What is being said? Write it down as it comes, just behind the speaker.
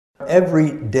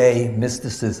Everyday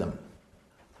mysticism.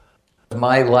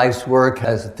 My life's work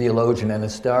as a theologian and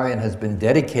historian has been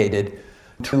dedicated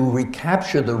to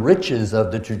recapture the riches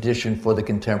of the tradition for the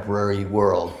contemporary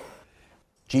world.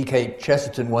 G.K.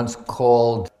 Chesterton once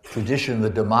called tradition the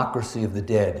democracy of the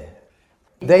dead.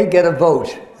 They get a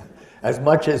vote as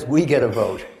much as we get a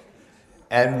vote,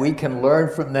 and we can learn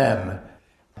from them.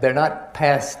 They're not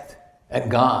past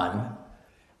and gone.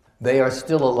 They are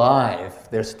still alive.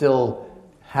 They're still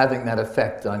having that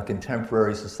effect on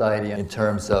contemporary society in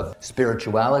terms of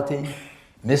spirituality,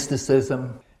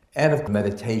 mysticism, and of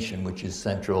meditation, which is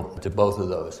central to both of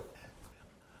those.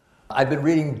 I've been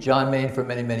reading John Main for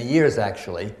many, many years,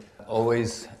 actually,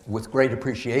 always with great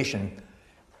appreciation.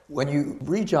 When you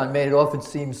read John Main, it often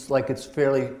seems like it's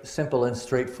fairly simple and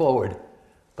straightforward,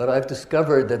 but I've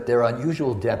discovered that there are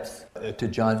unusual depths to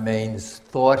John Main's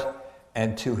thought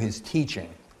and to his teaching.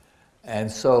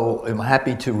 And so I'm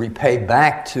happy to repay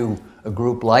back to a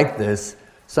group like this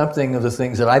something of the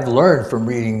things that I've learned from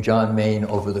reading John Main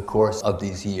over the course of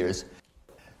these years.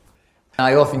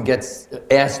 I often get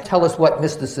asked, tell us what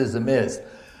mysticism is.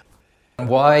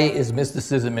 Why is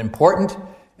mysticism important?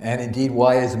 And indeed,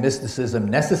 why is mysticism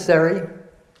necessary?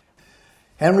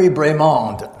 Henri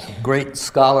Bremond, a great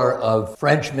scholar of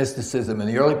French mysticism in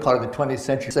the early part of the 20th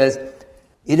century, says,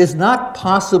 "It is not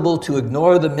possible to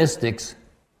ignore the mystics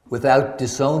without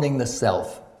disowning the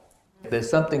self." There's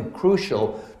something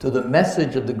crucial to the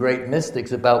message of the great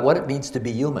mystics about what it means to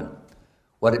be human,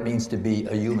 what it means to be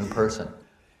a human person.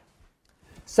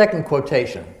 Second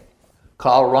quotation,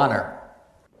 Karl Rahner,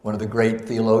 one of the great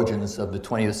theologians of the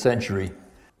 20th century.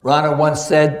 Rahner once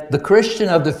said, "The Christian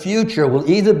of the future will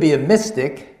either be a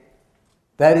mystic,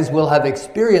 that is, will have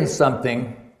experienced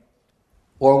something,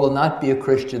 or will not be a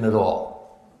Christian at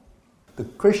all." The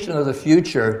Christian of the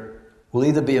future will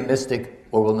either be a mystic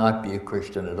or will not be a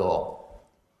Christian at all.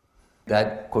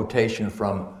 That quotation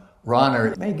from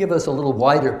Rahner may give us a little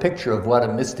wider picture of what a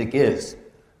mystic is.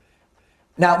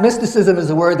 Now, mysticism is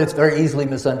a word that's very easily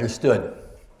misunderstood.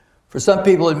 For some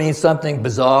people, it means something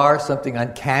bizarre, something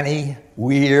uncanny,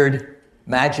 weird,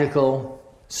 magical,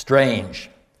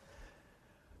 strange.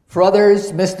 For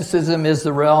others, mysticism is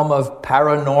the realm of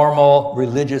paranormal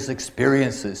religious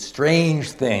experiences,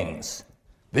 strange things,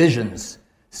 visions,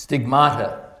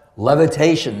 stigmata,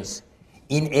 levitations,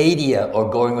 inadia, or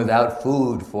going without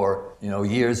food for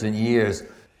years and years,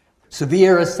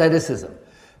 severe asceticism,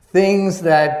 things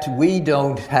that we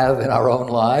don't have in our own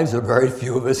lives, or very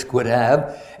few of us could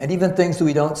have, and even things that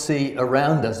we don't see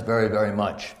around us very, very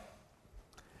much.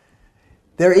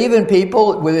 There are even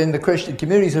people within the Christian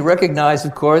communities who recognize,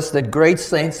 of course, that great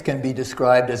saints can be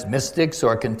described as mystics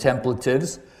or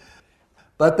contemplatives,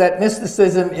 but that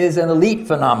mysticism is an elite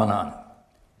phenomenon.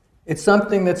 It's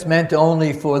something that's meant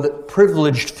only for the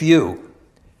privileged few.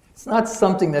 It's not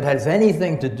something that has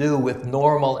anything to do with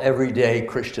normal, everyday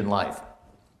Christian life.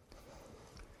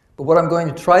 But what I'm going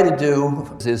to try to do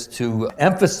is to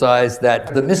emphasize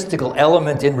that the mystical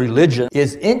element in religion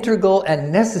is integral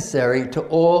and necessary to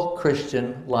all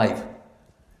Christian life.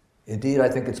 Indeed, I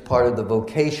think it's part of the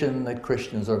vocation that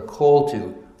Christians are called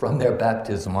to from their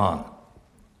baptism on.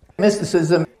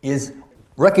 Mysticism is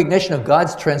recognition of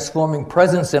God's transforming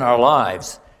presence in our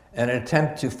lives and an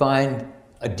attempt to find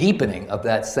a deepening of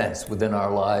that sense within our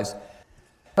lives.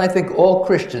 I think all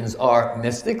Christians are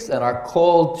mystics and are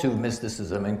called to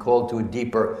mysticism and called to a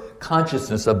deeper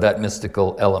consciousness of that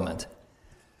mystical element.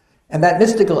 And that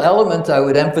mystical element, I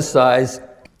would emphasize,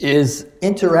 is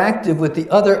interactive with the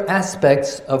other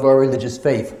aspects of our religious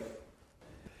faith.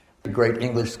 The great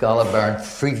English scholar Baron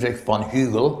Friedrich von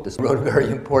Hugel just wrote a very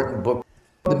important book,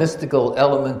 The Mystical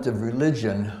Element of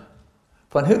Religion.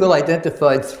 Von Hugel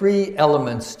identified three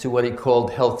elements to what he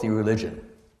called healthy religion: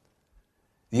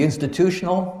 the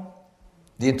institutional,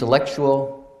 the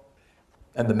intellectual,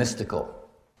 and the mystical.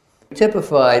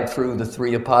 Typified through the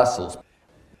three apostles.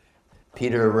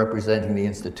 Peter representing the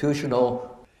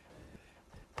institutional,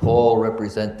 Paul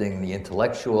representing the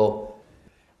intellectual,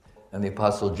 and the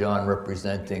Apostle John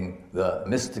representing the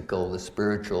mystical, the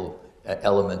spiritual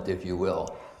element, if you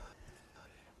will.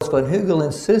 Von Hugel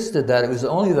insisted that it was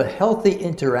only the healthy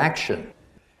interaction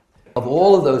of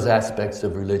all of those aspects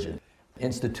of religion,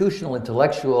 institutional,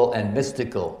 intellectual, and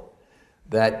mystical,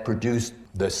 that produced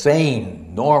the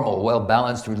sane, normal,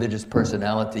 well-balanced religious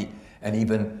personality and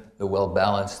even the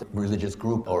well-balanced religious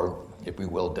group, or, if we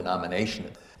will, denomination.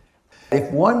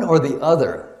 If one or the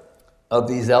other of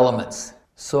these elements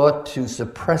sought to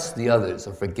suppress the others,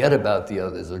 or forget about the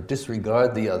others, or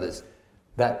disregard the others,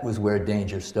 that was where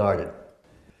danger started.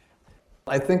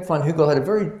 I think von Hugel had a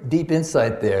very deep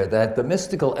insight there, that the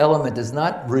mystical element is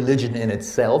not religion in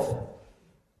itself.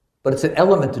 but it's an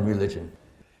element in religion.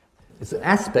 It's an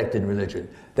aspect in religion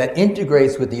that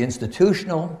integrates with the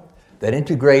institutional, that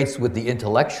integrates with the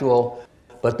intellectual,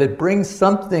 but that brings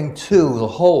something to the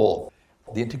whole,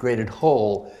 the integrated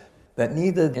whole, that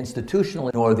neither the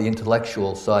institutional nor the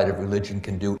intellectual side of religion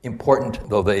can do, important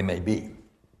though they may be.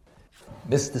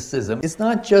 Mysticism is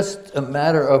not just a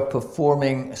matter of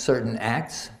performing certain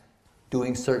acts,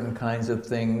 doing certain kinds of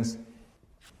things.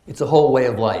 It's a whole way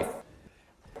of life.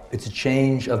 It's a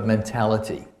change of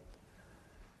mentality.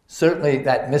 Certainly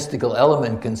that mystical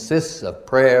element consists of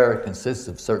prayer, it consists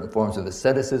of certain forms of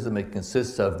asceticism, it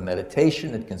consists of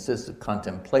meditation, it consists of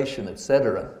contemplation,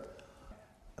 etc.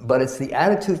 But it's the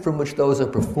attitude from which those are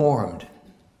performed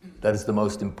that is the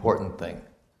most important thing.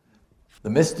 The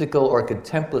mystical or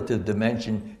contemplative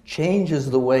dimension changes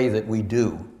the way that we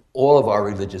do all of our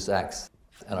religious acts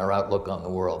and our outlook on the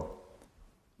world.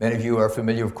 Many of you are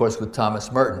familiar, of course, with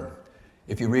Thomas Merton.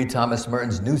 If you read Thomas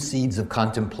Merton's New Seeds of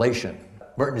Contemplation,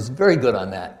 Merton is very good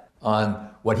on that, on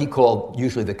what he called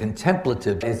usually the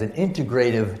contemplative is an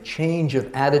integrative change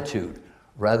of attitude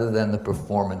rather than the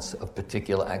performance of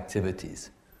particular activities.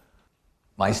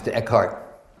 Meister Eckhart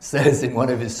says in one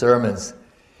of his sermons,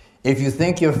 if you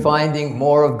think you're finding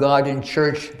more of God in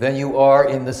church than you are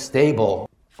in the stable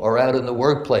or out in the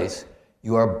workplace,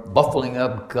 you are buffling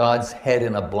up God's head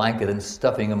in a blanket and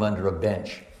stuffing him under a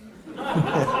bench.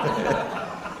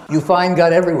 You find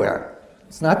God everywhere.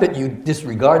 It's not that you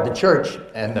disregard the church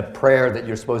and the prayer that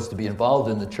you're supposed to be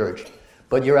involved in the church,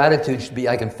 but your attitude should be,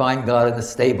 I can find God in the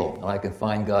stable, and I can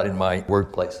find God in my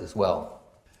workplace as well.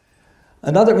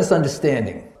 Another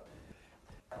misunderstanding.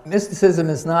 Mysticism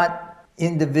is not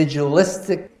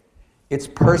individualistic, it's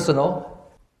personal,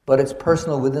 but it's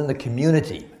personal within the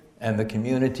community and the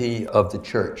community of the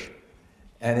church.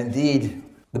 And indeed,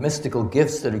 the mystical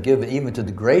gifts that are given even to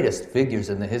the greatest figures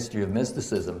in the history of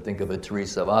mysticism, think of a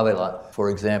Teresa of Avila, for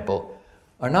example,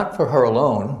 are not for her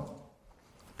alone,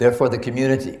 they're for the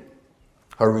community,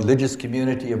 her religious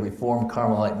community of Reformed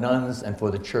Carmelite nuns and for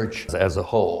the church as a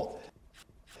whole.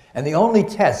 And the only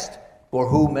test for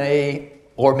who may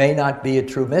or may not be a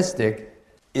true mystic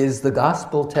is the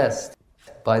gospel test.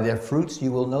 By their fruits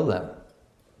you will know them.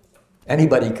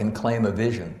 Anybody can claim a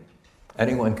vision.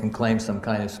 Anyone can claim some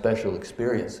kind of special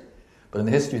experience. But in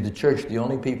the history of the church, the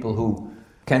only people who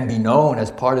can be known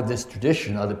as part of this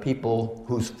tradition are the people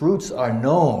whose fruits are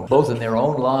known, both in their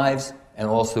own lives and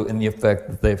also in the effect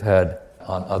that they've had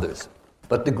on others.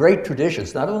 But the great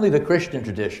traditions, not only the Christian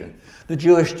tradition, the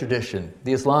Jewish tradition,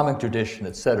 the Islamic tradition,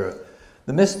 etc.,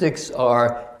 the mystics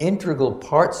are integral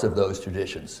parts of those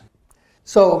traditions.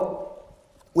 So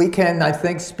we can, I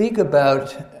think, speak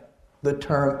about the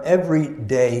term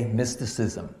everyday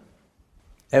mysticism.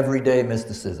 Everyday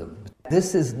mysticism.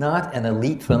 This is not an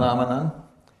elite phenomenon.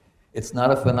 It's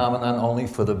not a phenomenon only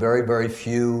for the very, very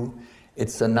few.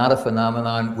 It's not a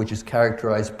phenomenon which is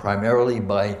characterized primarily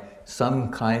by some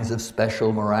kinds of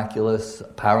special, miraculous,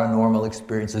 paranormal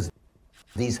experiences.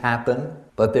 These happen,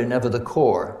 but they're never the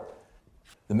core.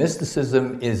 The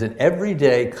mysticism is an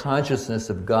everyday consciousness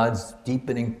of God's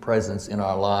deepening presence in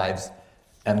our lives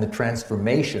and the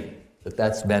transformation that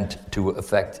that's meant to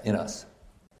effect in us.